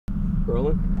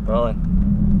Rolling?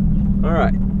 Rolling.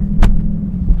 Alright.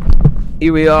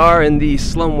 Here we are in the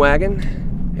Slum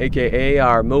Wagon, aka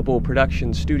our mobile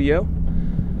production studio,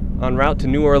 en route to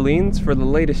New Orleans for the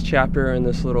latest chapter in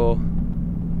this little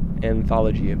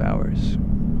anthology of ours.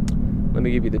 Let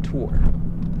me give you the tour.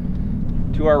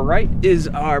 To our right is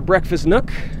our breakfast nook,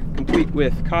 complete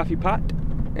with coffee pot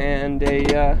and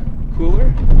a cooler,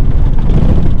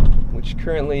 which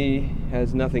currently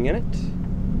has nothing in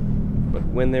it, but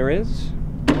when there is,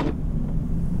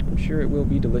 I'm sure it will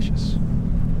be delicious.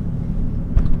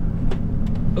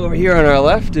 Over here on our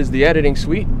left is the editing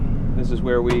suite. This is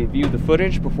where we view the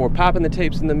footage before popping the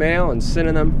tapes in the mail and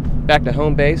sending them back to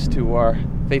home base to our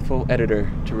faithful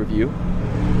editor to review.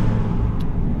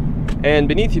 And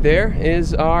beneath you there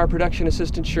is our production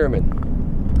assistant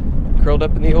Sherman, curled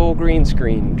up in the old green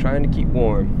screen, trying to keep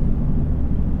warm.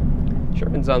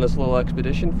 Sherman's on this little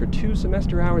expedition for 2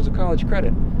 semester hours of college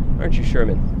credit, aren't you,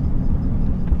 Sherman?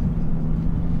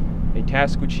 A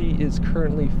task which he is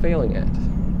currently failing at.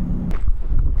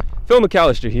 Phil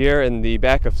McAllister here in the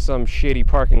back of some shady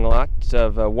parking lot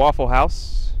of a Waffle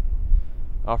House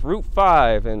off Route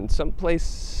 5 in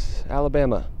someplace,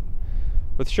 Alabama,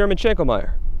 with Sherman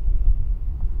Schenkelmeyer.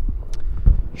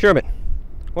 Sherman,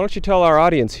 why don't you tell our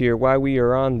audience here why we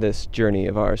are on this journey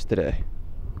of ours today?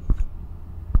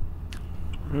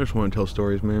 I just want to tell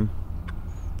stories, man.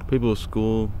 People at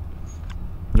school,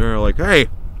 they're like, hey,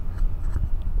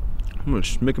 I'm going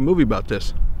to make a movie about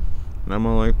this. And I'm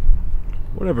all like,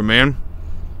 whatever, man.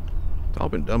 It's all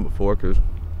been done before, because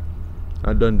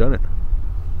I've done it.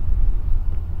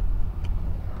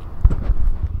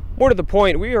 More to the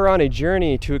point, we are on a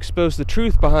journey to expose the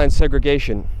truth behind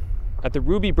segregation at the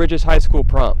Ruby Bridges High School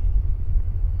prom.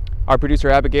 Our producer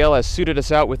Abigail has suited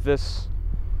us out with this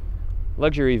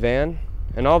luxury van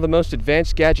and all the most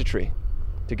advanced gadgetry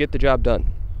to get the job done.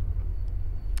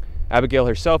 Abigail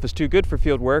herself is too good for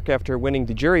field work after winning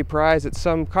the jury prize at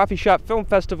some coffee shop film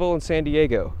festival in San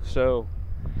Diego. So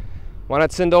why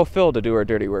not send old Phil to do our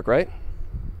dirty work, right?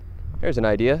 There's an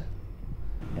idea.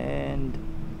 And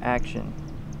action.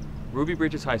 Ruby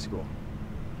Bridges High School.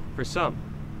 For some,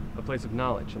 a place of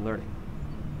knowledge and learning.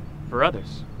 For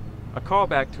others, a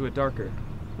callback to a darker,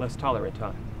 less tolerant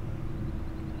time.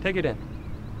 Take it in.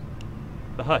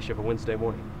 The hush of a Wednesday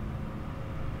morning.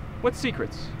 What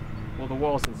secrets will the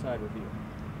walls inside reveal?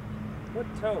 What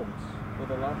tones will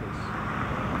the lockers?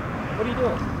 What are you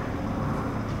doing?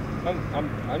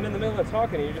 I'm in the middle of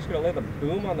talking and you're just gonna lay the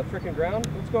boom on the frickin' ground?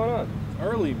 What's going on? It's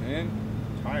early, man.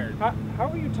 I'm tired. How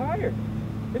are you tired?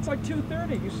 It's like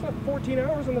 2:30. You slept 14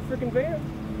 hours in the frickin' van.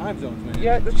 Time zones, man.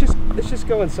 Yeah, let's just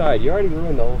go inside. You already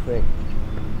ruined the whole thing.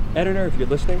 Editor, if you're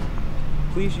listening,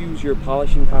 please use your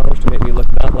polishing powers to make me look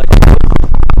not like this.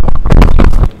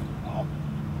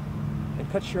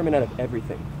 And cut Sherman out of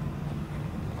everything.